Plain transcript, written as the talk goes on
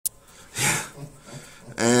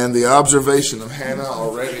And the observation of Hannah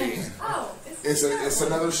already it's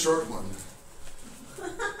another short one.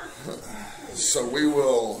 So we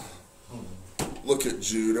will look at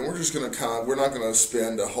Jude, and we're just going to we're not going to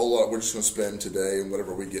spend a whole lot. We're just going to spend today and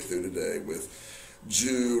whatever we get through today with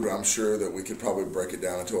Jude. I'm sure that we could probably break it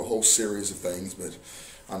down into a whole series of things, but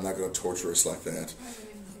I'm not going to torture us like that.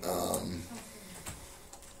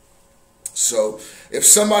 So if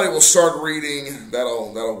somebody will start reading,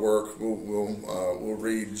 that'll work. We'll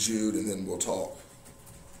read Jude and then we'll talk.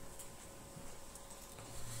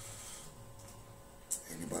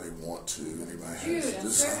 Anybody want to? Anybody Jude, has a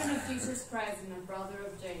desire? servant of Jesus Christ and a brother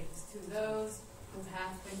of James, to those who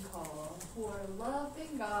have been called, who are loved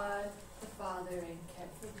in God the Father and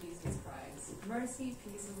kept for Jesus Christ. Mercy,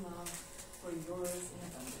 peace, and love for yours in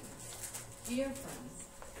abundance. Dear friends,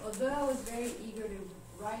 although I was very eager to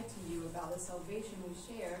write to you about the salvation we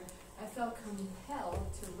share, I felt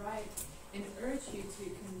compelled to write and urge you to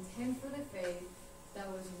contend for the faith that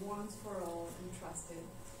was once for all entrusted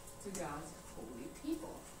to God's holy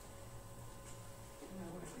people.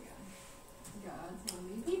 God's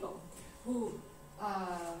holy people who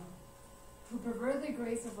pervert the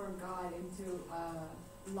grace of our God into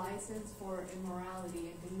license for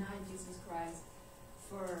immorality and deny Jesus Christ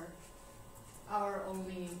for our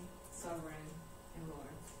only sovereign and Lord.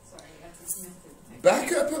 Sorry, I just missed it.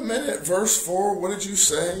 Back up a minute, verse 4. What did you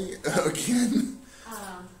say again?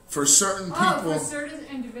 For certain people. For certain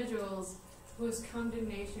individuals whose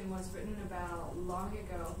condemnation was written about long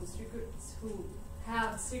ago, who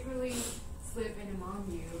have secretly slipped in among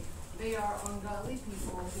you. They are ungodly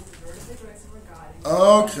people who pervert the grace of our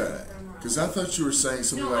God. Okay, because I thought you were saying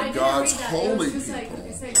something No, like God's holy it was just people.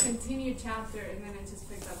 It's a continued chapter, and then it just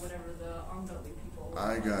picked up whatever the ungodly people.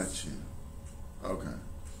 I got you. Okay,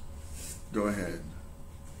 go ahead.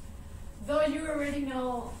 Though you already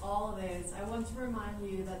know all this, I want to remind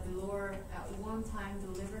you that the Lord at one time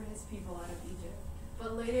delivered his people out of Egypt,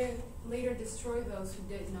 but later destroyed those who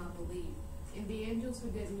did not believe, and the angels who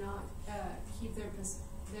did not keep their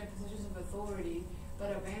positions of authority,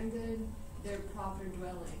 but abandoned their proper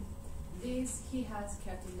dwelling. These he has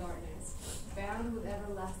kept in darkness, bound with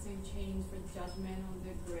everlasting chains for judgment on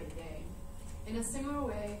the great day. In a similar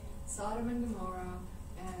way, Sodom and Gomorrah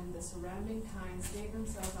and the surrounding towns gave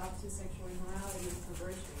themselves up to sexual immorality and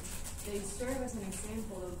perversion. They serve as an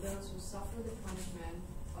example of those who suffer the punishment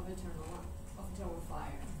of eternal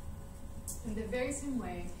fire. In the very same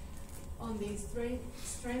way, on the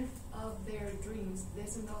strength of their dreams,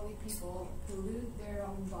 these ungodly people pollute their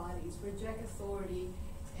own bodies, reject authority,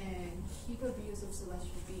 and keep abuse of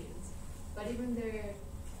celestial beings. But even their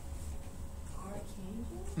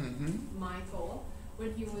archangel, Michael,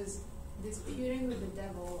 when he was disputing with the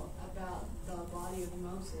devil about the body of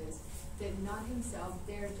Moses, did not himself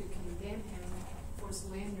dare to condemn him for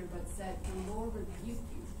slander, but said, "The Lord rebuke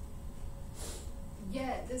you."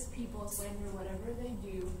 Yet this people slander whatever they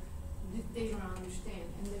do, they don't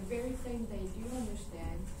understand. And the very thing they do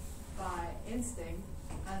understand by instinct,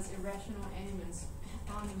 as irrational animals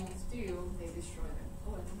do, they destroy them.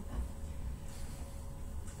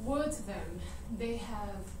 Woe to them! They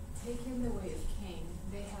have taken the way of Cain.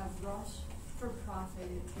 They have rushed for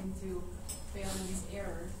profit into Balaam's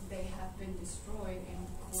error. They have been destroyed in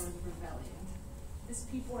Korah's rebellion. These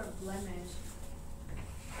people are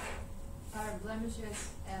blemishes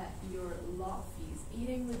at your law feast,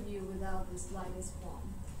 eating with you without the slightest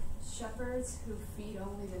qualm. Shepherds who feed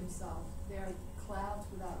only themselves. They are clouds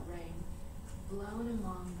without rain, blown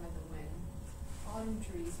among by the wind. Autumn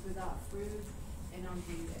trees without fruit and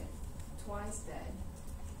unrooted, twice dead.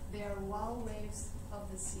 They are wild waves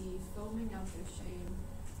of the sea, foaming up their shame,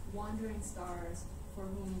 wandering stars, for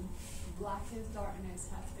whom blackest darkness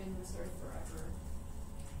hath been reserved forever.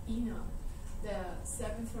 Enoch, the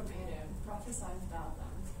seventh from Adam, prophesied about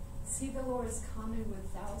them. See, the Lord is coming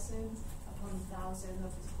with thousands upon thousands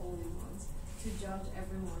of his holy ones, to judge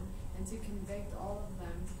everyone, and to convict all of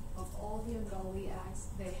them of all the ungodly acts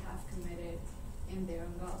they have committed in their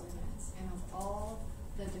ungodliness, and of all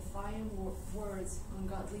the defiant words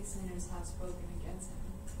ungodly sinners have spoken against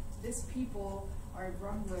him. These people are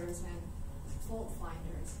grumblers and fault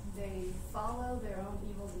finders. They follow their own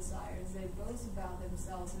evil desires. They boast about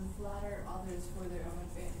themselves and flatter others for their own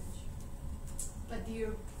advantage. But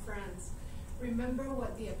dear friends, remember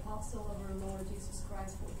what the apostle of our Lord Jesus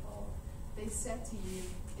Christ foretold. They said to you,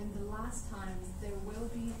 in the last times there will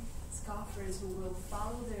be scoffers who will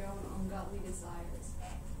follow their own ungodly desires.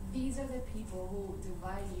 These are the people who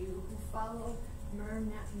divide you, who follow mere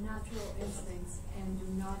natural instincts and do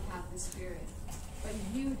not have the Spirit. But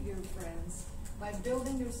you, dear friends, by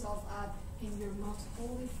building yourself up in your most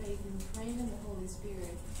holy faith and praying in the Holy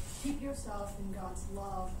Spirit, keep yourself in God's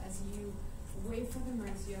love as you wait for the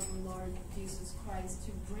mercy of the Lord Jesus Christ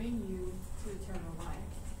to bring you to eternal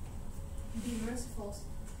life. Be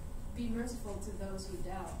merciful to those who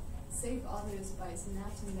doubt. Save others by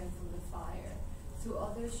snatching them from the fire. To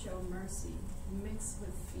others show mercy, mixed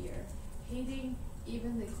with fear, hating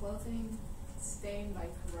even the clothing stained by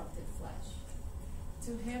corrupted flesh.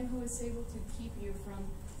 To him who is able to keep you from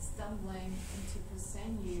stumbling and to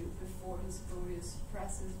present you before his glorious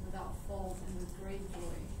presence without fault and with great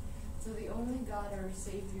joy. To the only God our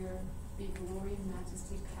Savior be glory,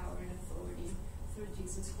 majesty, power, and authority through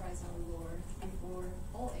Jesus Christ our Lord, before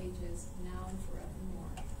all ages, now and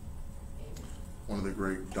forevermore. Amen. One of the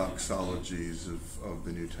great doxologies of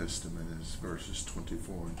the New Testament is verses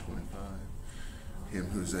 24 and 25. Him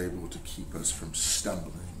who's able to keep us from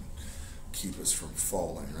stumbling, keep us from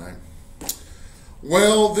falling, right?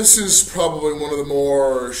 Well, this is probably one of the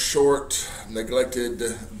more short,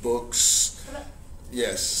 neglected books.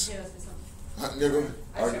 Yes. I just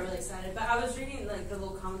got really excited, but I was reading like the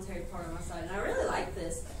little commentary part on my side, and I really liked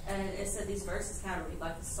this. And it said these verses kind of read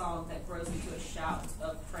like a song that grows into a shout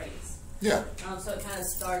of praise. Yeah. So it kind of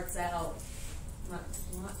starts out not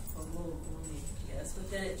a little gloomy, I guess,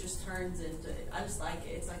 but then it just turns into. I just like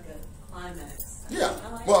it. It's like a climax. Yeah.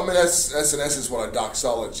 Well, I mean that's in essence what a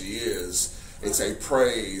doxology is. It's a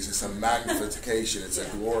praise. It's a magnification. It's a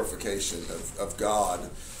glorification of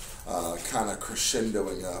God. Kind of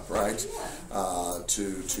crescendoing up, right? To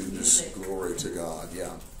this glory to God,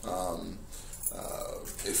 yeah.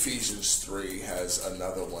 Ephesians 3 has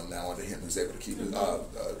another one now unto him who's able to keep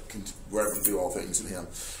we're able to do all things in him.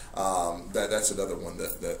 That's another one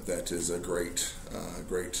that is a great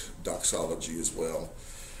doxology as well.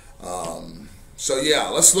 So yeah,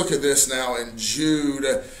 let's look at this now in Jude.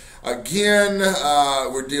 Again,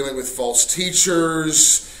 we're dealing with false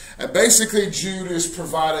teachers. And basically, Jude is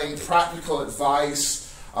providing practical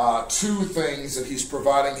advice, two things that he's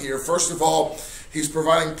providing here. First of all, he's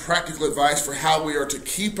providing practical advice for how we are to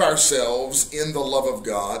keep ourselves in the love of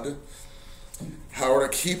God, how we're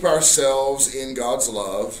to keep ourselves in God's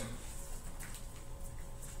love.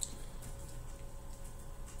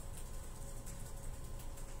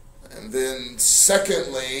 And then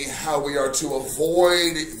secondly, how we are to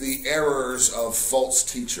avoid the errors of false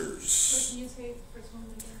teachers. What can you say first one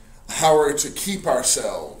again? How we're to keep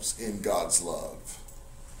ourselves in God's love.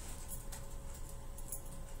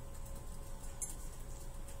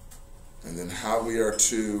 And then how we are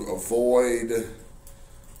to avoid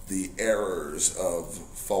the errors of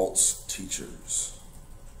false teachers.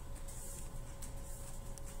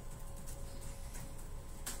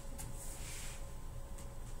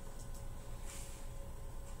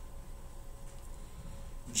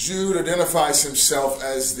 Jude identifies himself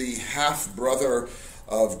as the half-brother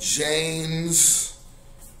of James,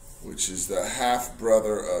 which is the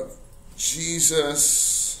half-brother of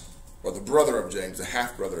Jesus, or the brother of James, the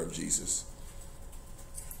half-brother of Jesus.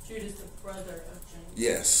 Jude is the brother of James.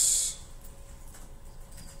 Yes.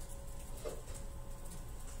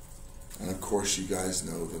 And of course you guys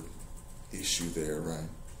know the issue there, right?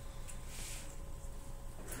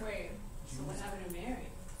 Wait, so what happened to Mary?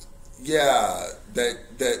 Yeah, that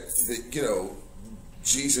you know,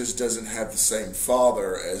 Jesus doesn't have the same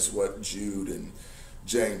father as what Jude and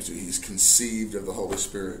James do. He's conceived of the Holy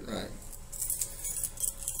Spirit, right?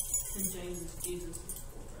 And James is Jesus'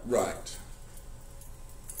 Right.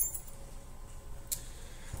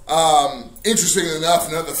 Interestingly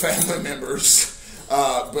enough, none of the family members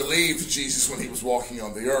believed Jesus when he was walking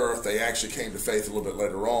on the earth. They actually came to faith a little bit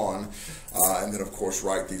later on. And then, of course,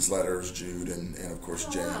 write these letters, Jude and of course,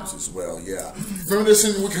 James as well. Yeah. Remember this,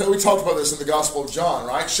 we talked about this in the Gospel of John,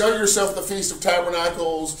 right? Show yourself at the Feast of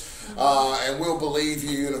Tabernacles, and we'll believe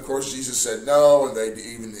you. And, of course, Jesus said no, and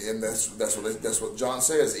that's what John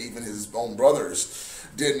says. Even his own brothers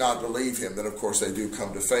did not believe him. Then, of course, they do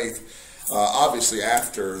come to faith, obviously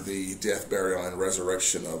after the death, burial, and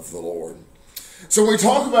resurrection of the Lord. So when we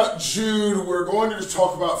talk about Jude, we're going to just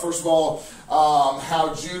talk about, first of all,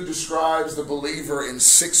 how Jude describes the believer in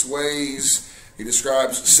 6 ways. He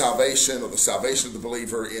describes salvation, or the salvation of the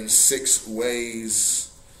believer, in 6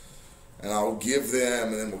 ways. And I'll give them,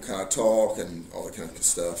 and then we'll kind of talk and all that kind of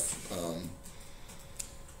stuff.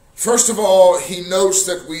 First of all, he notes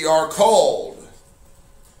that we are called.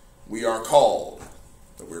 We are called.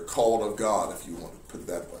 That we're called of God, if you want to put it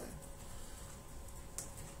that way.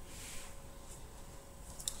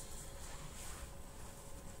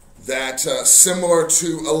 That similar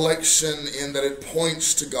to election in that it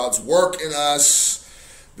points to God's work in us,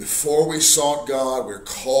 Before we sought God, we're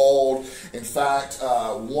called. In fact,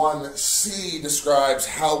 1C describes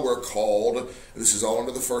how we're called. This is all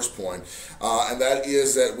under the first point. And that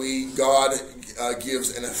is that God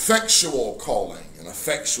gives an effectual calling. An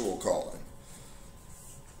effectual calling.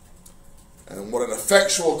 And what an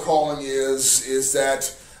effectual calling is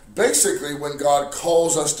that basically when God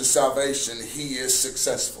calls us to salvation, He is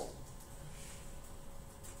successful.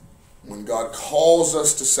 When God calls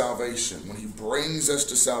us to salvation, when He brings us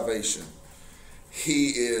to salvation, He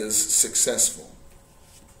is successful.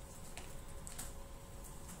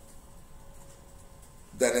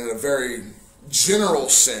 That in a very general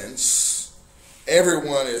sense,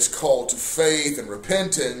 everyone is called to faith and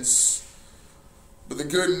repentance. But the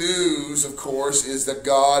good news, of course, is that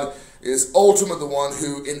God is ultimately the one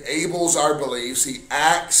who enables our beliefs. He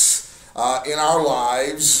acts in our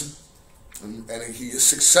lives. And He is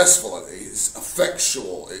successful at it. It's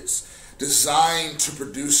effectual. It's designed to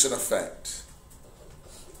produce an effect.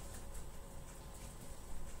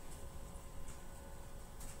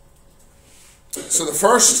 So the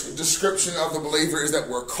first description of the believer is that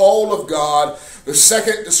we're called of God. The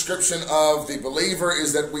second description of the believer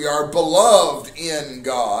is that we are beloved in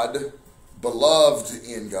God. Beloved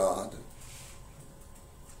in God.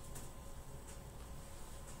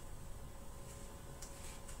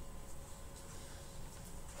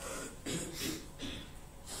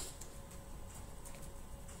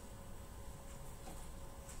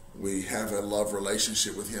 We have a love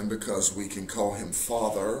relationship with Him because we can call Him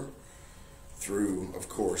Father through, of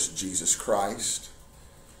course, Jesus Christ.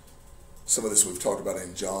 Some of this we've talked about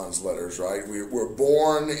in John's letters, right? We're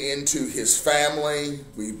born into His family.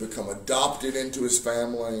 We become adopted into His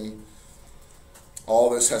family.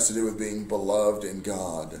 All this has to do with being beloved in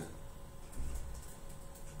God.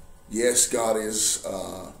 Yes, God is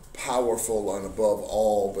powerful and above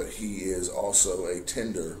all, but He is also a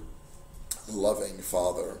tender, loving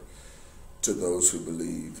Father to those who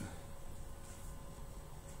believe.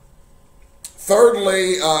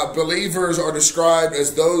 Thirdly, believers are described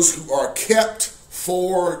as those who are kept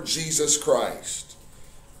for Jesus Christ.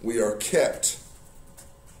 We are kept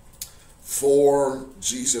for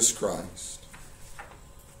Jesus Christ.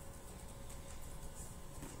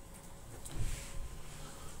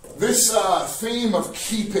 This theme of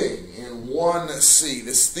keeping in 1C,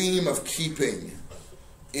 this theme of keeping,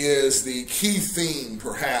 is the key theme,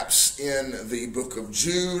 perhaps, in the book of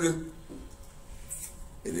Jude.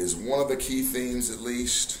 It is one of the key themes, at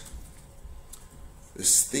least.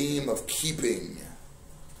 This theme of keeping.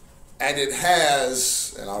 And it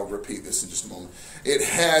has, and I'll repeat this in just a moment, it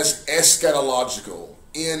has eschatological,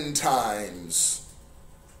 end times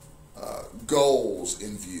goals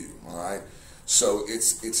in view. All right? So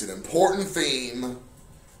it's an important theme,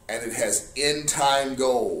 and it has end time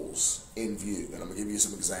goals in view. And I'm going to give you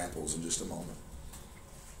some examples in just a moment.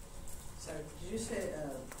 Sorry, did you say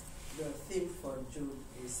the theme for Jude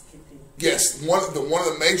is keeping? Yes, one of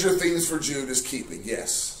the major themes for Jude is keeping,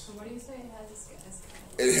 yes. So what do you say it has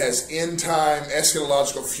eschatological? It has end time,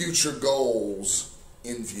 eschatological, future goals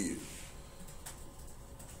in view.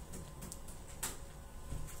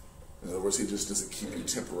 In other words, He just doesn't keep you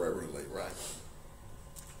temporarily, right?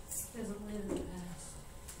 Doesn't live in the past.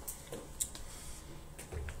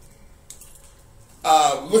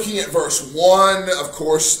 Looking at verse 1, of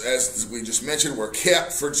course, as we just mentioned, we're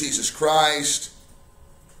kept for Jesus Christ.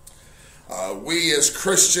 We as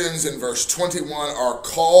Christians, in verse 21, are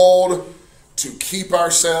called to keep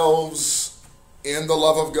ourselves in the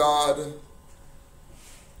love of God.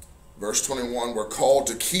 Verse 21, we're called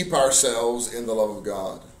to keep ourselves in the love of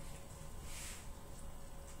God.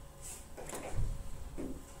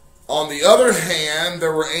 On the other hand,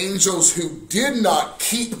 there were angels who did not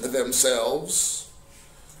keep themselves.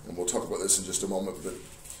 And we'll talk about this in just a moment, but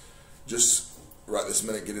just right this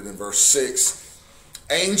minute, get it in verse 6.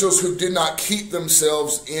 Angels who did not keep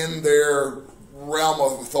themselves in their realm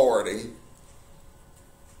of authority,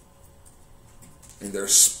 in their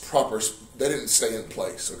proper, they didn't stay in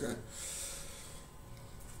place, okay?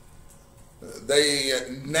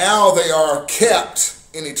 Now they are kept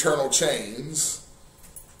in eternal chains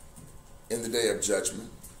in the day of judgment.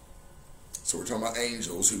 So we're talking about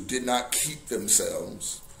angels who did not keep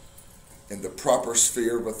themselves in the proper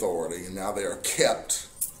sphere of authority, and now they are kept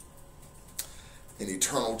in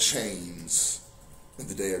eternal chains in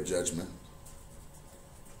the day of judgment.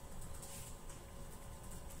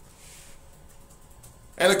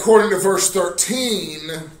 And according to verse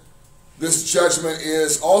 13, this judgment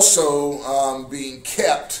is also being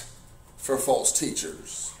kept for false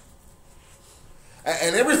teachers.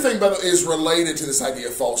 And everything is related to this idea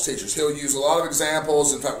of false teachers. He'll use a lot of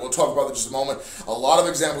examples. In fact, we'll talk about that in just a moment. A lot of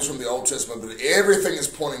examples from the Old Testament, but everything is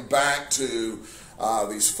pointing back to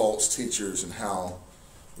these false teachers and how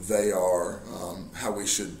they are, how we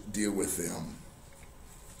should deal with them.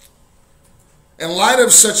 In light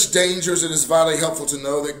of such dangers, it is vitally helpful to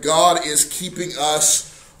know that God is keeping us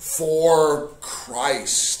for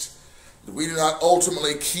Christ. That we do not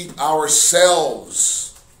ultimately keep ourselves.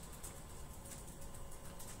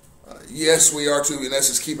 Yes, we are to, in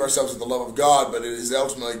essence, keep ourselves in the love of God, but it is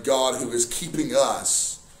ultimately God who is keeping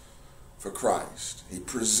us for Christ. He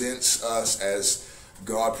presents us as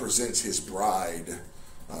God presents his bride,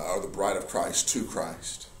 or the bride of Christ, to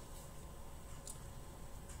Christ.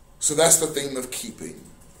 So that's the theme of keeping.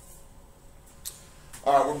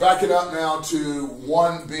 All right, we're backing up now to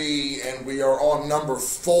 1b, and we are on number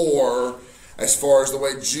 4 as far as the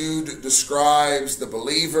way Jude describes the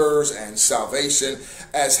believers and salvation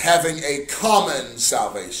as having a common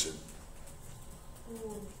salvation.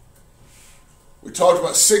 We talked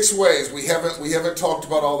about 6 ways. We haven't talked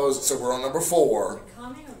about all those, so we're on number 4.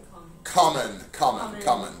 Common or common?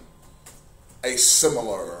 Common. A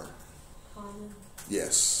similar. Common.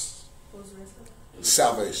 Yes. What was the rest of it?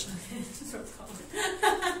 Salvation. So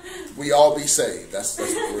common. We all be saved. That's what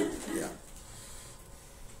we're, yeah.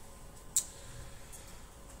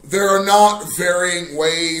 There are not varying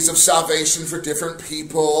ways of salvation for different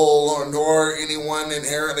people, nor anyone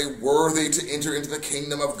inherently worthy to enter into the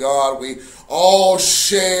kingdom of God. We all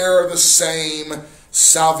share the same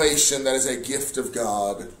salvation that is a gift of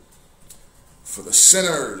God for the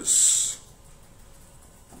sinners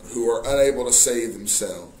who are unable to save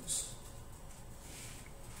themselves.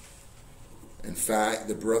 In fact,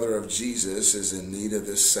 the brother of Jesus is in need of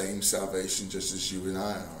this same salvation just as you and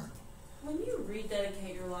I are. When you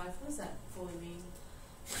rededicate your life, what does that fully mean?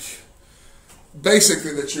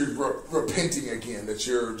 Basically, that you're repenting again, that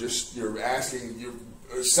you're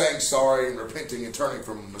saying sorry and repenting and turning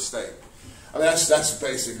from a mistake. I mean, that's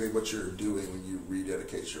basically what you're doing when you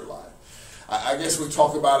rededicate your life. I guess we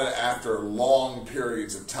talk about it after long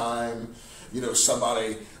periods of time. You know,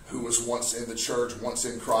 somebody who was once in the church, once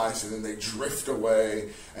in Christ, and then they drift away,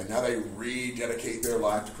 and now they rededicate their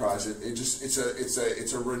life to Christ.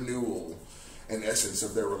 It's a renewal, in essence,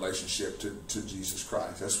 of their relationship to Jesus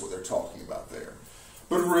Christ. That's what they're talking about there.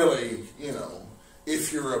 But really, you know,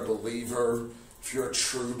 if you're a believer, if you're a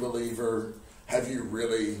true believer, have you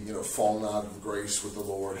really, you know, fallen out of grace with the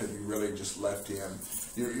Lord? Have you really just left Him?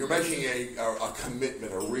 You're making a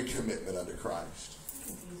commitment, a recommitment unto Christ.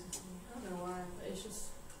 I don't know why, but it's just,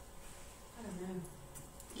 I don't know.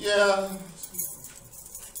 Yeah,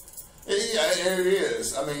 it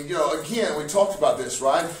is. I mean, you know, again, we talked about this,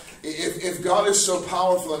 right? If God is so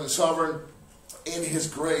powerful and sovereign in His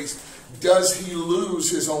grace, does He lose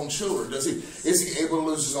His own children? Is He able to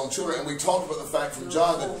lose His own children? And we talked about the fact from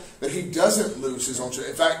John that He doesn't lose His own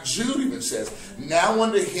children. In fact, Jude even says, "Now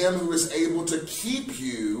unto Him who is able to keep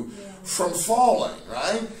you from falling,"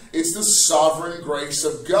 right? It's the sovereign grace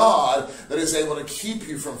of God that is able to keep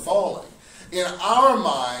you from falling. In our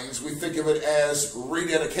minds, we think of it as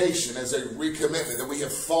rededication, as a recommitment, that we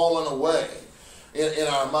have fallen away in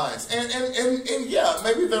our minds. And yeah,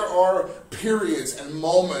 maybe there are periods and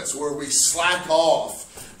moments where we slack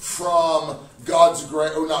off from God's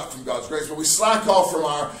grace, or not from God's grace, but we slack off from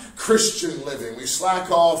our Christian living. We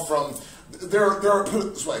slack off from, put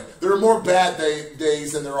it this way, there are more bad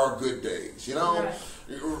days than there are good days, you know? Right.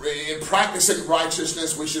 In practicing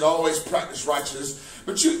righteousness, we should always practice righteousness.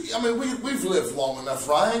 But we've lived long enough,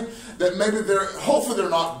 right? That maybe hopefully they're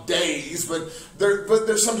not days, but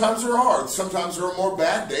sometimes there are. Sometimes there are more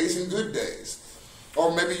bad days than good days.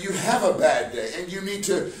 Or maybe you have a bad day and you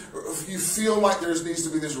feel like there needs to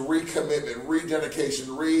be this recommitment, rededication,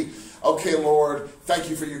 okay, Lord, thank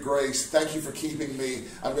you for your grace. Thank you for keeping me.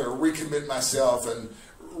 I'm going to recommit myself and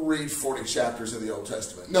read 40 chapters of the Old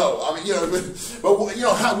Testament. No, I mean, you know, but you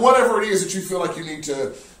know, whatever it is that you feel like you need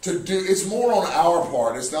to do, it's more on our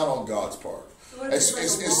part. It's not on God's part. What if it's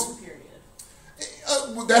like a long period?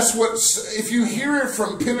 That's what, if you hear it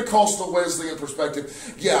from Pentecostal Wesleyan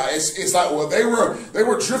perspective, yeah, it's like, well, they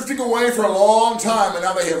were drifting away for a long time, and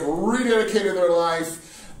now they have rededicated their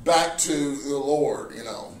life back to the Lord, you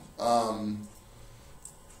know.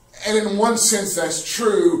 And in one sense, that's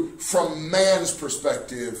true from man's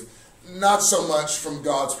perspective, not so much from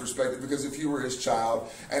God's perspective, because if you were His child,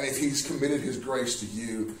 and if He's committed His grace to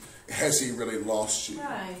you, has He really lost you?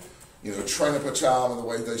 Right. You know, train up a child in the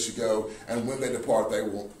way they should go, and when they depart, they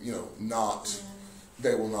will, you know,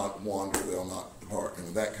 they will not wander, they'll not depart,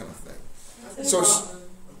 and that kind of thing. So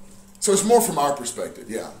it's more from our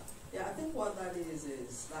perspective, yeah. Yeah, I think what that is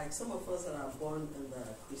like some of us that are born in the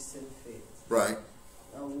Christian faith. Right.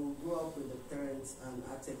 We grew up with the parents, and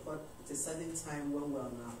at a certain time when we're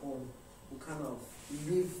on our own, we kind of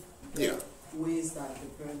live the ways that the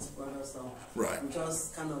parents brought us up. Right. We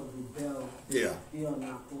just kind of rebel. Yeah. Be on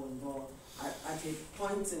our own. But at a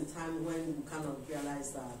point in time when we kind of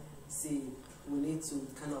realize that, see, we need to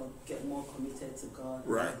kind of get more committed to God.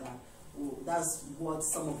 Right. That's what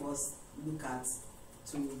some of us look at,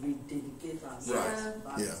 to rededicate ourselves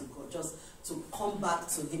back to God, just to come back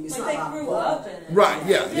to Him. It's like not they about grew God. up in it. Right,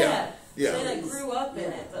 yeah. They like grew up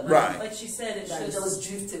in it, but like she said, it's just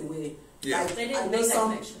drift away. Yeah. Like, they didn't make that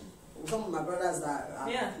connection. Some of my brothers that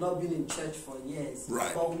have not been in church for years,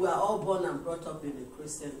 right. But we are all born and brought up in a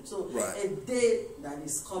Christian. So a day that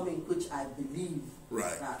is coming, which I believe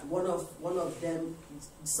that one of them,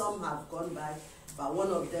 some have gone back, but one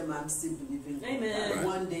of them I'm still believing that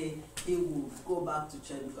one day he will go back to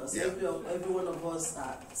church, because every one of us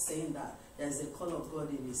are saying that there's a call of God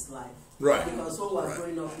in his life. Right. Because when we were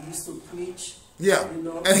growing up, he used to preach. Yeah. You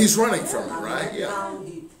know, and he's running from it, and right? Now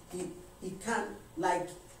he can't, like,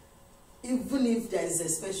 even if there is a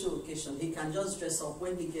special occasion, he can just dress up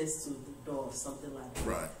when he gets to the door or something like that.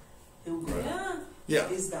 Right. He'll go. Yeah.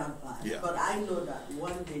 It's that bad. Yeah. But I know that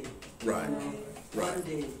one day, one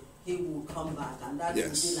day he will come back, and that will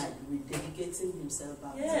be like rededicating himself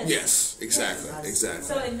back. Yes, exactly.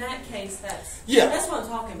 So in that case, that's what I'm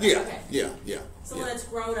talking about. Yeah. Okay. Yeah. Someone that's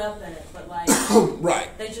grown up in it, but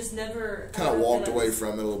like they just never kind of walked away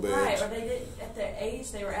from it a little bit. Right, or they did at the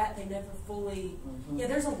age they were at, they never fully. Yeah,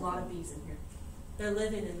 there's a lot of bees in here. They're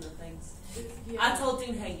living in the things. I told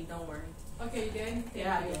Dean, hey, don't worry. Okay, you did?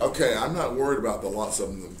 Yeah. Okay, I'm not worried about the lots of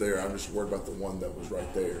them there. I'm just worried about the one that was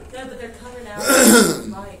right there. No, but they're coming out with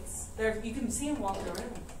lights. You can see them walking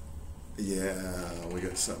around. Yeah, we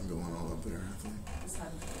got something going on up there, I think.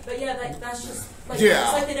 But yeah, that's just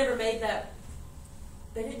it's like they never made that.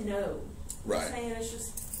 They didn't know. Right. I'm saying it's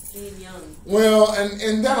just being young. Well,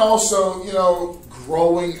 and then also, you know,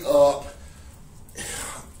 growing up,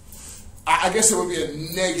 I guess it would be a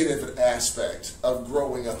negative aspect of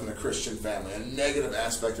growing up in a Christian family. A negative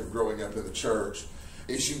aspect of growing up in the church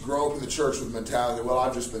is you grow up in the church with the mentality, well,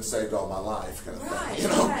 I've just been saved all my life, kind of thing. You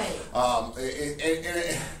know?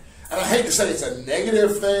 And I hate to say it's a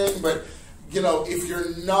negative thing, but, you know, if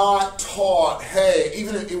you're not taught, hey,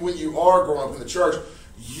 even when you are growing up in the church,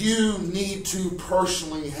 you need to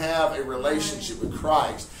personally have a relationship with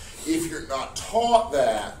Christ. If you're not taught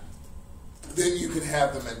that, then you can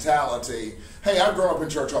have the mentality, hey, I've grown up in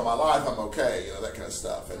church all my life, I'm okay, you know, that kind of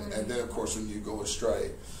stuff. And then, of course, when you go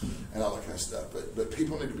astray and all that kind of stuff. But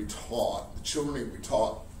people need to be taught. The children need to be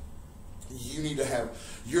taught. You need to have,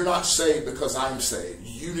 you're not saved because I'm saved.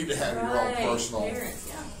 You need to have your own personal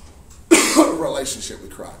relationship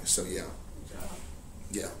with Christ. So, yeah.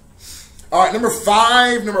 All right, number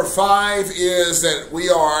five is that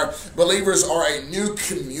believers are a new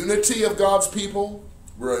community of God's people.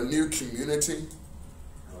 We're a new community.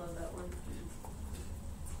 I love that one.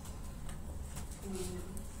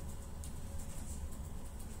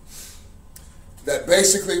 That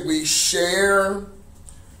basically we share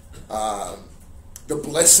the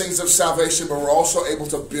blessings of salvation, but we're also able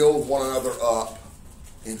to build one another up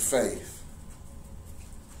in faith.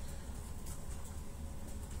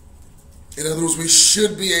 In other words, we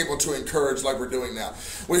should be able to encourage like we're doing now.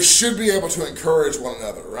 We should be able to encourage one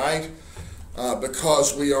another, right?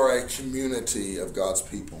 Because we are a community of God's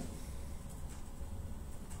people.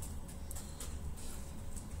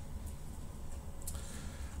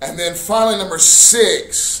 And then finally, number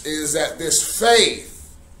 6 is that this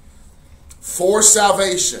faith for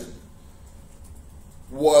salvation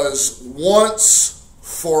was once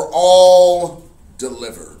for all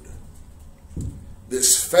delivered.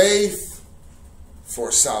 This faith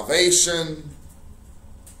for salvation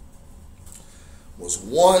was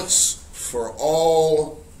once for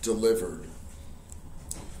all delivered.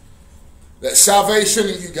 That salvation,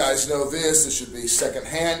 and you guys know this should be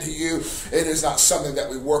secondhand to you. It is not something that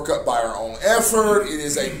we work up by our own effort. It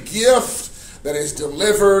is a gift that is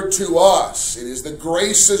delivered to us. It is the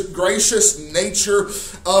gracious nature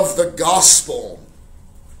of the gospel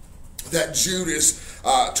that Jude is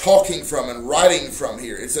talking from and writing from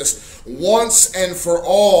here. It's this once and for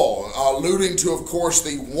all, alluding to, of course,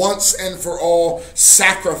 the once and for all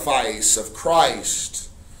sacrifice of Christ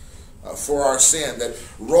for our sin. That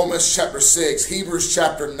Romans chapter 6, Hebrews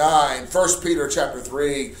chapter 9, 1 Peter chapter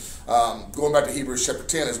 3, going back to Hebrews chapter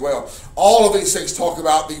 10 as well. All of these things talk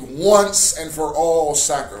about the once and for all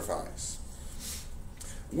sacrifice.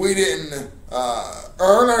 We didn't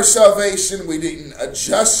earn our salvation. We didn't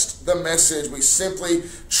adjust the message. We simply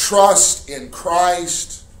trust in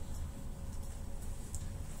Christ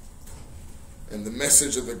and the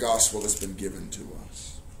message of the gospel that's been given to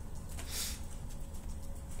us.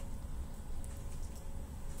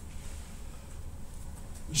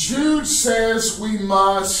 Jude says we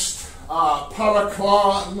must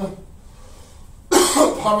paraklon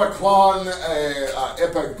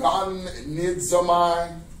epigon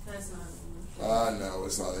nidzomai. That's not English. No,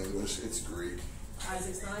 it's not English. It's Greek.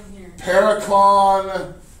 Isaac's not here.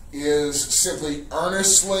 Paraklon is simply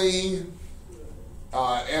earnestly.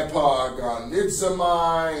 Epigon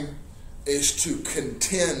is to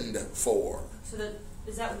contend for. So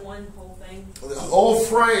is that one whole thing? The whole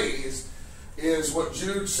phrase is what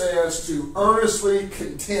Jude says to earnestly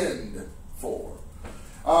contend for.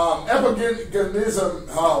 Epigonism,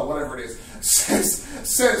 whatever it is,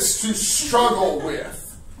 says to struggle with.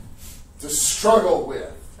 To struggle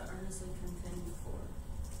with. To earnestly contend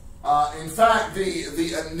for. In fact,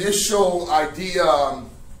 the initial idea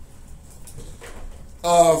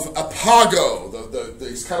of apago,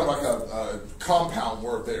 it's kind of like a compound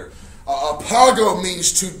word there. Apago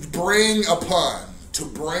means to bring upon. To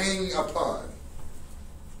bring upon.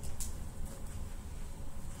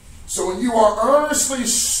 So when you are earnestly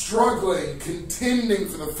struggling, contending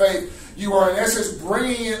for the faith, you are in essence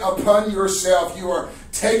bringing it upon yourself. You are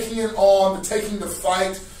taking it on, taking the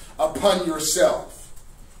fight upon yourself.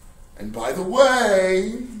 And by the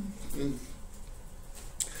way,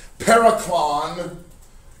 paraklon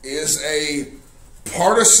is a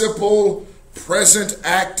participle, present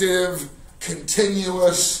active,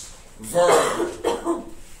 continuous verb.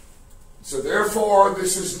 So therefore,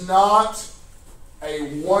 this is not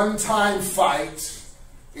a one-time fight.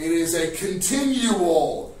 It is a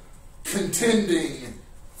continual contending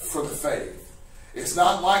for the faith. It's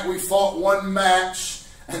not like we fought one match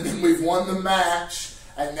and then we've won the match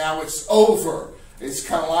and now it's over. It's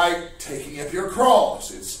kind of like taking up your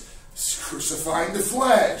cross. It's crucifying the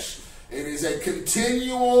flesh. It is a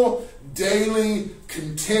continual, daily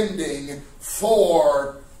contending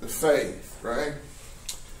for the faith, right?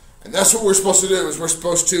 And that's what we're supposed to do, is we're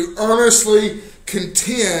supposed to earnestly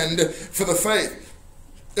contend for the faith.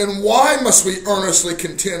 And why must we earnestly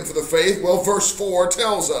contend for the faith? Well, verse 4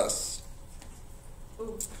 tells us.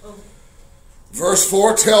 Verse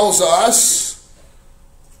 4 tells us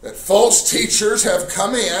that false teachers have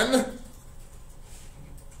come in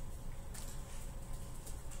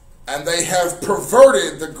and they have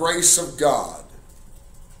perverted the grace of God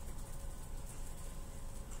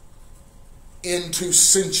into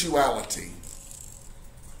sensuality.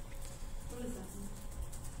 What does that mean?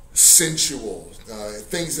 Sensual.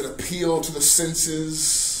 Things that appeal to the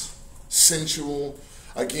senses. Sensual.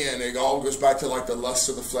 Again, it all goes back to like the lust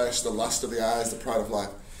of the flesh, the lust of the eyes, the pride of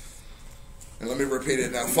life. And let me repeat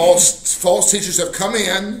it now. False teachers have come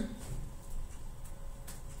in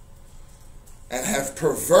and have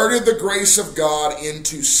perverted the grace of God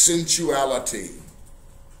into sensuality.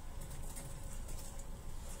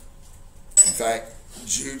 In fact,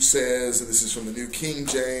 Jude says, and this is from the New King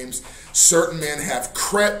James, certain men have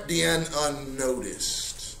crept in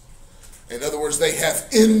unnoticed. In other words, they have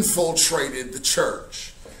infiltrated the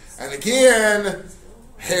church. And again,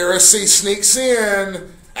 heresy sneaks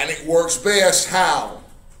in, and it works best how?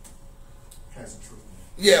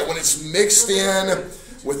 Yeah, when it's mixed in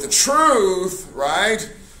with the truth, right?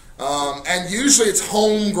 And usually it's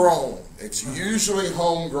homegrown. It's usually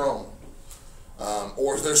homegrown.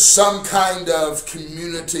 Or there's some kind of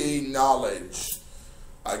community knowledge.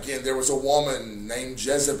 Again, there was a woman named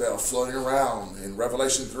Jezebel floating around in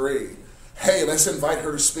Revelation 3. Hey, let's invite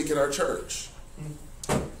her to speak at our church.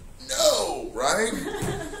 No, right?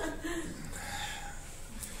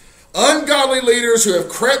 Ungodly leaders who have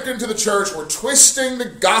crept into the church were twisting the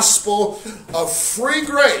gospel of free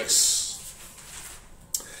grace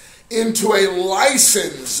into a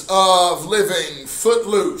license of living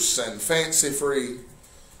footloose and fancy-free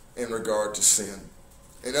in regard to sin.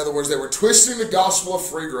 In other words, they were twisting the gospel of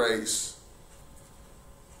free grace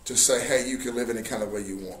to say, hey, you can live any kind of way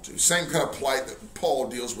you want to. Same kind of plight that Paul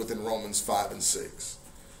deals with in Romans 5 and 6.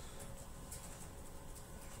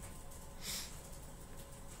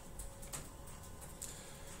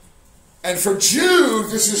 And for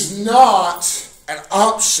Jude, this is not an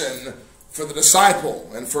option for the disciple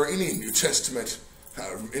and for any New Testament,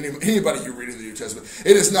 anybody you read in the New Testament.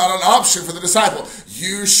 It is not an option for the disciple.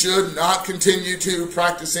 You should not continue to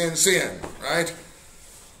practice in sin, right?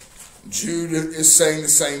 Jude is saying the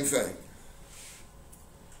same thing.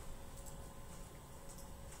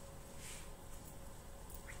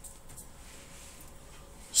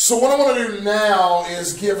 So what I want to do now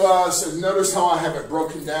is give us, and notice how I have it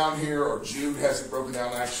broken down here, or Jude has it broken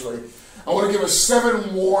down actually. I want to give us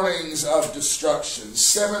 7 warnings of destruction.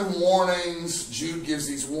 7 warnings. Jude gives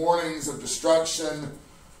these warnings of destruction,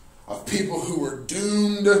 of people who are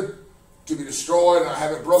doomed to be destroyed. And I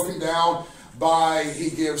have it broken down by, he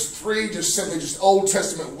gives 3 just Old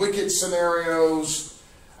Testament wicked scenarios.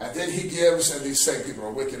 And then he gives, and these same people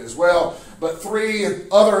are wicked as well, but 3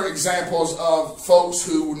 other examples of folks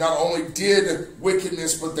who not only did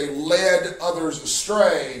wickedness, but they led others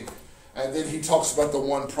astray. And then he talks about the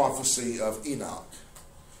one prophecy of Enoch.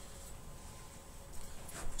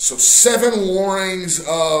 So 7 warnings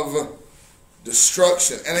of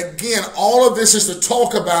destruction. And again, all of this is to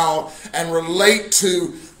talk about and relate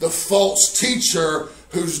to the false teacher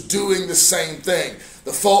who's doing the same thing.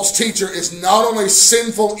 The false teacher is not only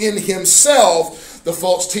sinful in himself, the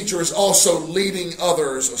false teacher is also leading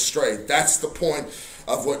others astray. That's the point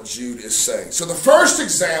of what Jude is saying. So the first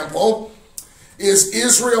example is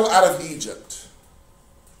Israel out of Egypt.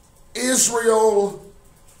 Israel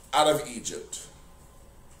out of Egypt.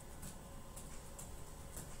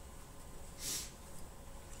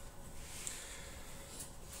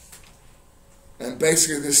 And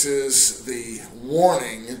basically this is the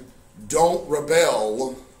warning: don't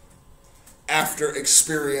rebel after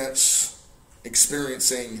experiencing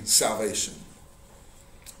salvation.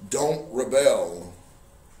 Don't rebel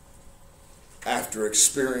after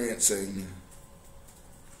experiencing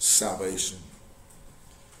salvation.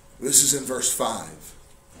 This is in verse 5.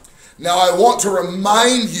 Now I want to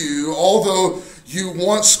remind you, although you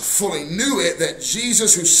once fully knew it, that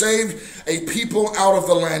Jesus, who saved a people out of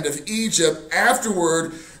the land of Egypt,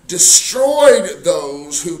 afterward destroyed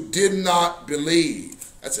those who did not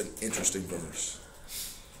believe. That's an interesting verse.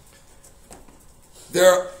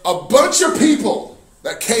 There are a bunch of people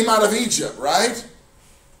that came out of Egypt, right?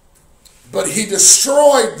 But he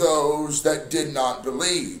destroyed those that did not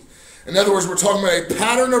believe. In other words, we're talking about a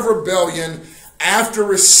pattern of rebellion after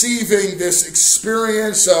receiving this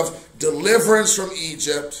experience of deliverance from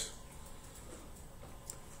Egypt.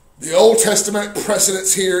 The Old Testament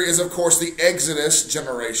precedence here is, of course, the Exodus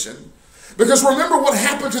generation. Because remember what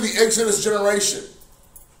happened to the Exodus generation.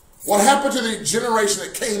 What happened to the generation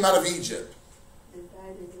that came out of Egypt? They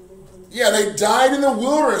died in the wilderness. Yeah, they died in the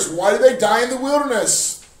wilderness. Why did they die in the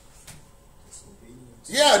wilderness?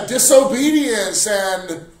 Yeah, disobedience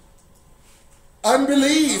and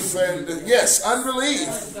unbelief. And yes,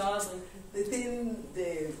 unbelief. The thing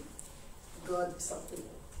God something.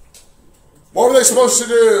 What were they supposed to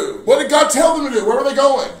do? What did God tell them to do? Where were they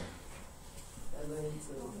going?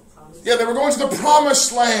 Yeah, they were going to the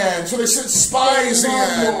promised land. So they sent spies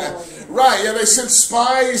in. Right, yeah, they sent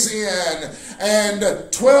spies in.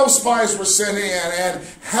 And 12 spies were sent in. And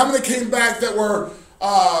how many came back that were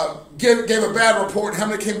gave a bad report? How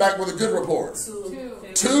many came back with a good report?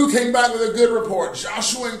 2 came back with a good report.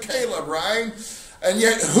 Joshua and Caleb, right? And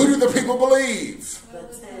yet, who do the people believe?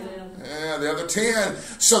 Yeah, the other 10.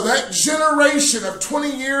 So that generation of 20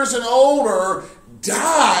 years and older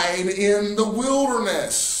died in the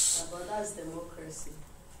wilderness. But that's democracy.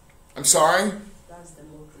 I'm sorry? That's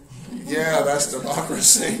democracy. Yeah, that's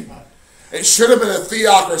democracy. It should have been a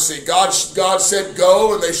theocracy. God said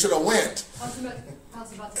go, and they should have went. I was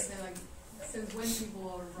about to say, like, since when people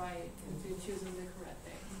are right in choosing the correct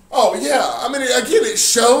thing. Oh, yeah. I mean, again, it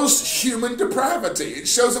shows human depravity. It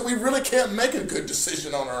shows that we really can't make a good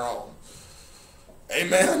decision on our own.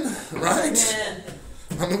 Amen? Right? Amen.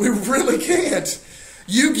 I mean, we really can't.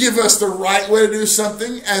 You give us the right way to do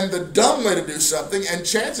something and the dumb way to do something, and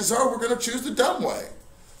chances are we're going to choose the dumb way.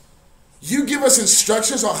 You give us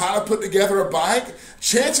instructions on how to put together a bike,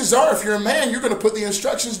 chances are if you're a man, you're going to put the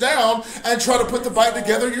instructions down and try to put the bike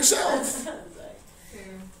together yourself.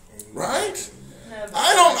 Right?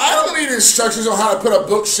 I don't need instructions on how to put a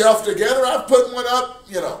bookshelf together. I've put one up,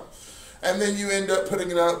 and then you end up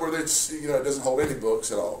putting it up where it's, it doesn't hold any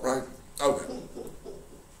books at all, right? Okay.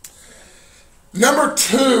 Number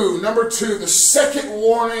two, the second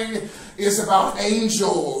warning is about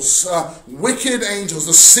angels, wicked angels,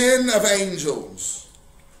 the sin of angels.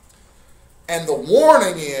 And the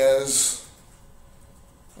warning is,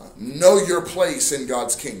 know your place in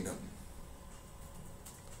God's kingdom.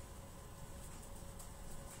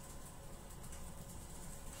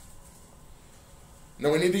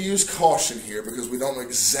 Now we need to use caution here because we don't know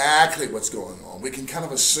exactly what's going on. We can kind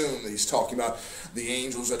of assume that he's talking about the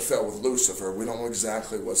angels that fell with Lucifer. We don't know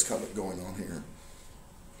exactly what's going on here.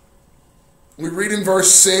 We read in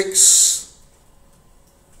verse 6,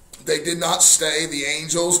 they did not stay, the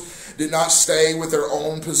angels did not stay with their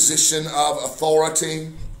own position of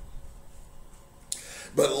authority,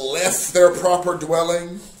 but left their proper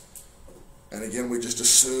dwelling. And again, we just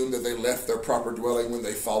assume that they left their proper dwelling when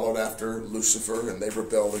they followed after Lucifer and they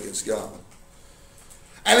rebelled against God.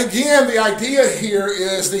 And again, the idea here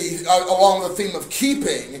is, along the theme of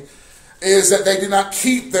keeping, is that they did not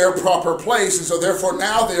keep their proper place, and so therefore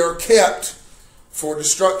now they are kept for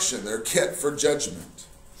destruction. They're kept for judgment.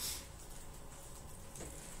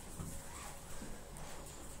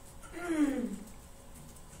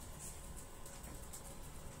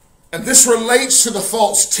 And this relates to the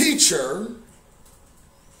false teacher,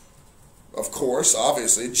 of course,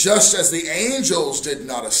 obviously, just as the angels did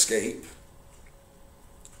not escape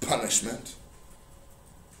punishment,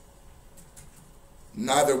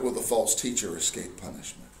 neither will the false teacher escape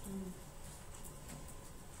punishment.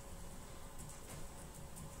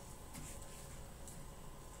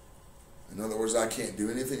 In other words, I can't do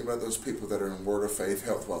anything about those people that are in word of faith,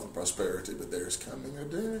 health, wealth, and prosperity, but there's coming a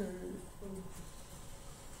day.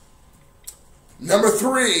 Number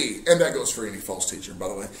 3, and that goes for any false teacher, by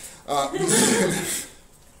the way.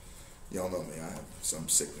 Y'all know me, I have some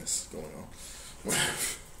sickness going on.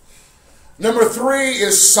 Number 3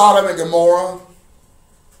 is Sodom and Gomorrah.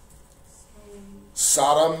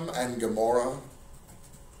 Sodom and Gomorrah.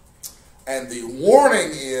 And the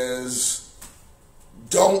warning is,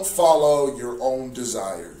 don't follow your own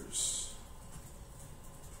desires.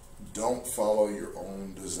 Don't follow your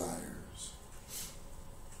own desires.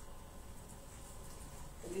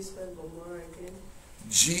 Can you spell Gomorrah again?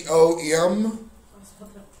 Gomorrah.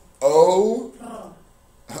 Oh,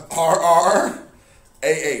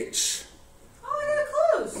 I got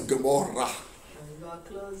close. Gomorrah. You got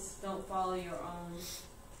close. Don't follow your own.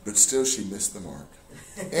 But still, she missed the mark.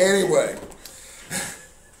 Anyway.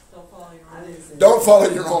 Don't follow your own. Don't follow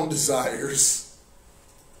your own desires.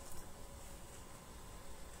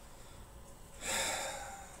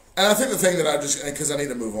 And I think the thing that because I need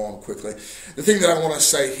to move on quickly, the thing that I want to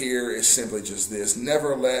say here is simply just this: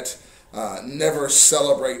 never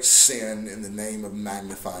celebrate sin in the name of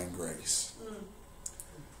magnifying grace.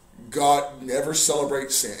 God never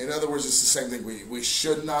celebrates sin. In other words, it's the same thing. We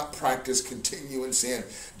should not practice continuing sin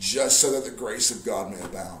just so that the grace of God may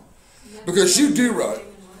abound. Because you do right.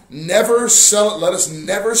 Let us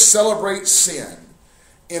never celebrate sin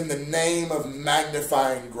in the name of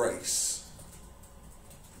magnifying grace.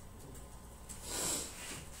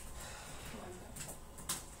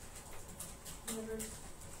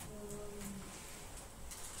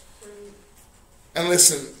 And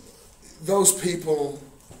listen, those people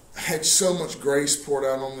had so much grace poured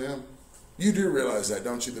out on them. You do realize that,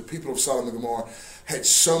 don't you? The people of Sodom and Gomorrah had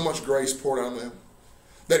so much grace poured out on them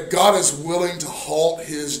that God is willing to halt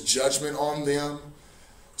his judgment on them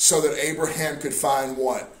so that Abraham could find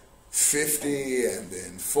what? 50 and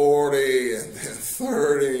then 40 and then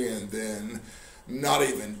 30 and then not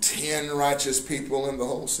even 10 righteous people in the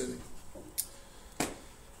whole city.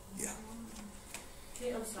 Yeah.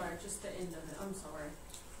 Okay, I'm sorry, just the end of it. I'm sorry.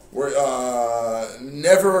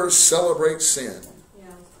 Never celebrate sin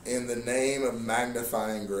Yeah. in the name of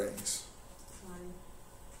magnifying grace.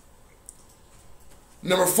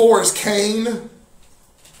 Number 4 is Cain.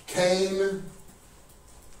 Cain.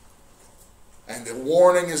 And the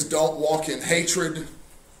warning is don't walk in hatred.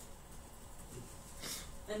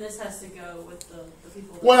 And this has to go with the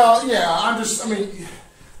people. Well, yeah,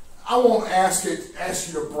 I won't ask you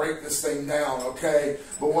to break this thing down, okay?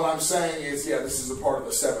 But what I'm saying is, yeah, this is a part of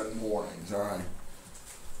the 7 warnings, all right?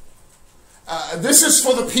 This is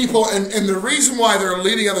for the people, and the reason why they're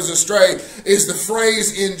leading others astray is the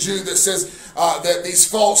phrase in Jude that says that these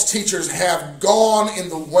false teachers have gone in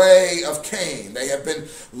the way of Cain. They have been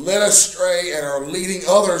led astray and are leading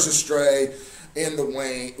others astray in the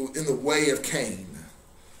way of Cain.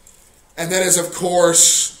 And that is, of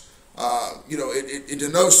course, it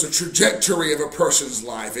denotes the trajectory of a person's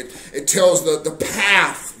life. It tells the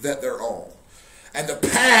path that they're on. And the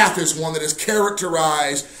path is one that is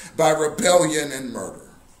characterized by rebellion and murder.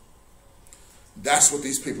 That's what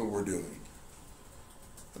these people were doing.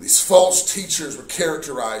 These false teachers were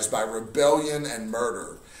characterized by rebellion and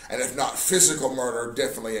murder. And if not physical murder,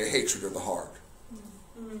 definitely a hatred of the heart.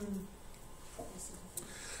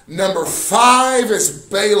 Number 5 is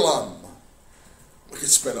Balaam. We could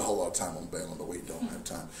spend a whole lot of time on Balaam, but we don't have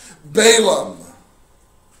time. Balaam.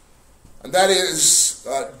 And that is,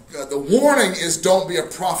 the warning is don't be a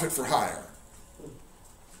prophet for hire.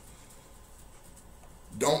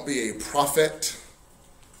 Don't be a prophet,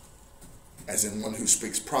 as in one who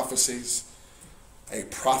speaks prophecies, a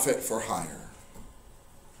prophet for hire.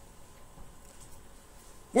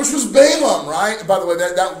 Which was Balaam, right? By the way,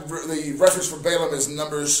 the reference for Balaam is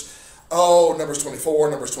Numbers 24,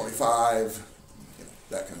 Numbers 25.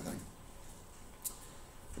 that kind of thing.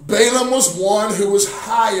 Balaam was one who was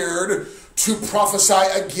hired to prophesy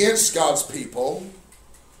against God's people.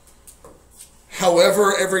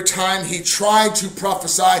 However, every time he tried to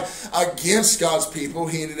prophesy against God's people,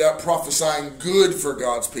 he ended up prophesying good for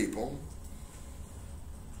God's people.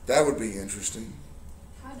 That would be interesting.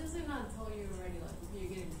 How does it not tell you already, like, if you're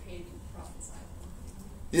getting paid to prophesy?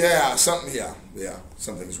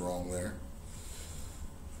 Something's wrong there.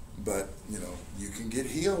 But, you can get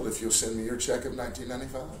healed if you'll send me your check of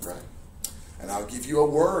 $19.95, right? And I'll give you a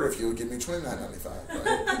word if you'll give me $29.95,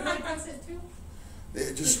 right? Who do I press it to?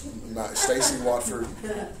 Just Stacy Watford.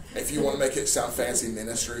 If you want to make it sound fancy,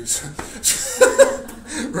 Ministries.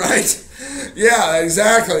 Right? Yeah,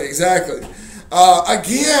 exactly.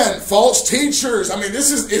 Again, false teachers. I mean, is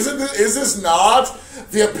this not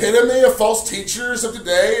the epitome of false teachers of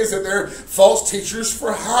today? Is that they're false teachers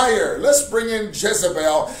for hire? Let's bring in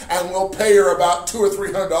Jezebel and we'll pay her about $200 or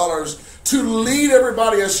 $300 to lead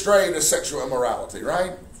everybody astray into sexual immorality,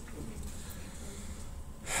 right?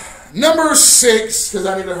 Number 6, because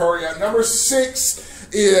I need to hurry up. Number 6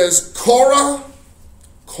 is Korah.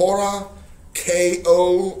 Korah,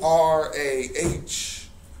 Korah.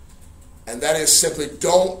 And that is simply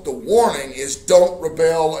the warning is don't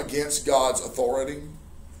rebel against God's authority.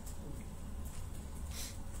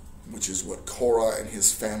 Which is what Korah and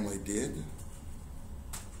his family did.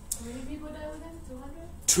 How many people died with him?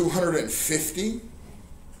 250.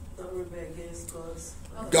 Don't rebel against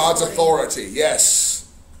God's authority, yes.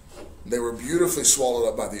 They were beautifully swallowed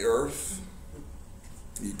up by the earth.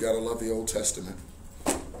 You've got to love the Old Testament.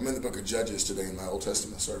 I'm in the book of Judges today in my Old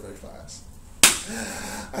Testament survey class.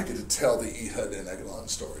 I get to tell the Ehud and Eglon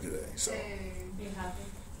story today. So You happy?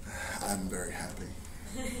 I'm very happy.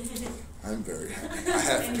 I'm very happy. I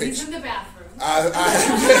have and pictures. he's in the bathroom.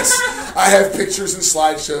 Yes, I have pictures and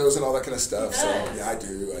slideshows and all that kind of stuff. So yeah, I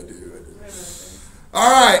do. All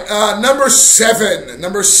right, number 7.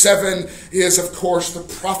 Number 7 is, of course, the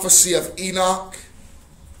prophecy of Enoch.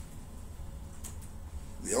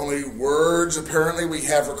 The only words, apparently, we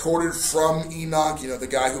have recorded from Enoch, the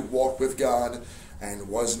guy who walked with God and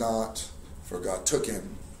was not, for God took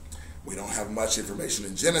him. We don't have much information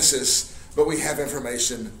in Genesis, but we have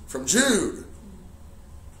information from Jude.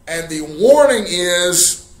 And the warning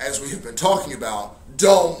is, as we have been talking about,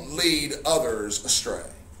 don't lead others astray.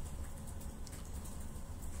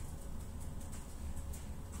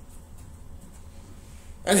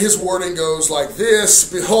 And his wording goes like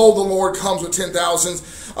this: Behold, the Lord comes with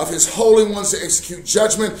 10,000s of his holy ones to execute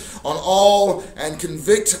judgment on all and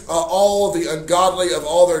convict all the ungodly of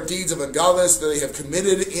all their deeds of ungodliness that they have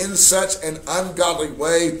committed in such an ungodly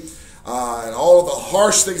way, and all of the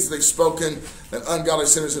harsh things that they've spoken, that ungodly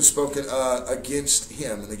sinners have spoken against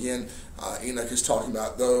him. And again, Enoch is talking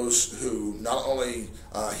about those who not only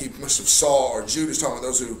he must have saw, or Jude is talking about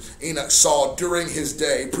those who Enoch saw during his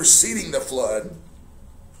day preceding the flood,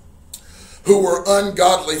 who were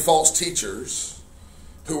ungodly false teachers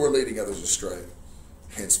who were leading others astray.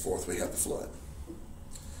 Henceforth we have the flood.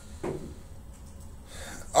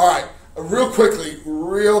 All right, real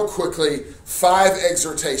quickly, 5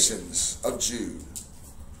 exhortations of Jude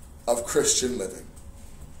of Christian living.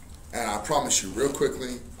 And I promise you, real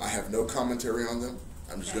quickly, I have no commentary on them.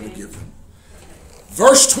 I'm just going to give them.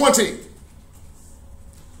 Verse 20.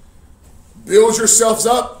 Build yourselves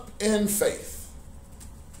up in faith.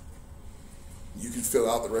 You can fill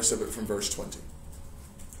out the rest of it from verse 20.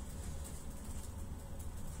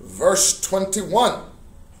 Verse 21.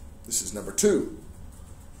 This is number 2.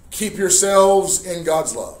 Keep yourselves in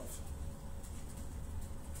God's love.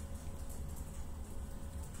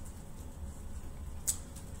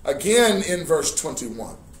 Again in verse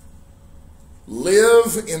 21.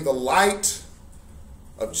 Live in the light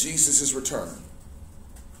of Jesus' return.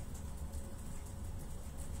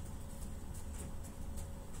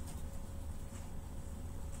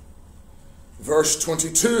 Verse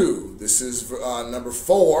 22, this is number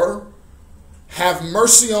 4. Have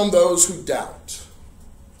mercy on those who doubt.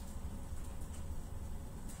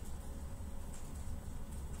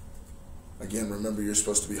 Again, remember, you're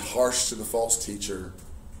supposed to be harsh to the false teacher,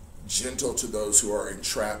 gentle to those who are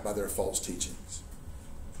entrapped by their false teachings.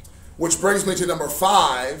 Which brings me to number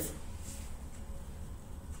 5.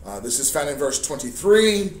 This is found in verse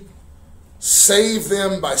 23. Save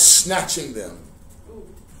them by snatching them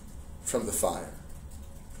from the fire.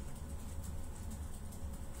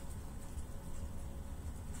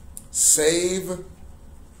 Save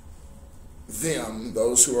them,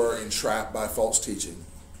 those who are entrapped by false teaching,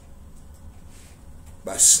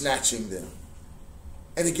 by snatching them.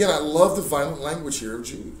 And again, I love the violent language here of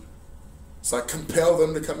Jude. It's like compel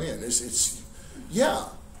them to come in. Yeah.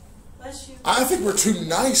 Bless you. I think we're too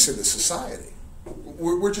nice in this society.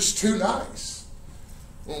 We're just too nice.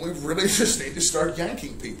 Well, we really just need to start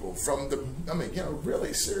yanking people from the, I mean, you know,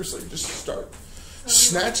 really, seriously, just start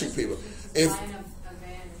snatching people. If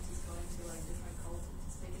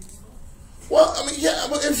Well, I mean, yeah,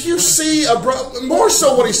 well, if you see a brother, more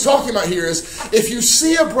so what he's talking about here is if you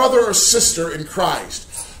see a brother or sister in Christ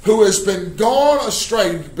who has been gone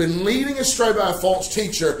astray, been leading astray by a false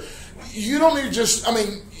teacher, you don't need to just, I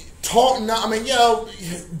mean, talk, I mean, you know,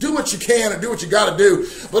 do what you can and do what you got to do,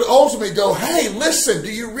 but ultimately go, hey, listen,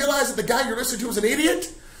 do you realize that the guy you're listening to is an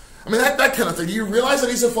idiot? I mean, that kind of thing. Do you realize that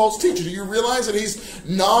he's a false teacher? Do you realize that he's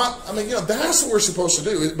not? I mean, you know, that's what we're supposed to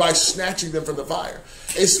do by snatching them from the fire.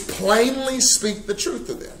 Is plainly speak the truth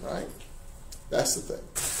to them, right? That's the thing.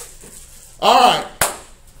 All right.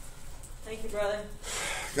 Thank you, brother.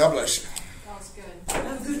 God bless you. That was good.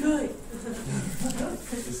 Have a good night.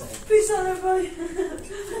 Peace out, everybody.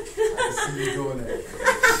 I see you doing that.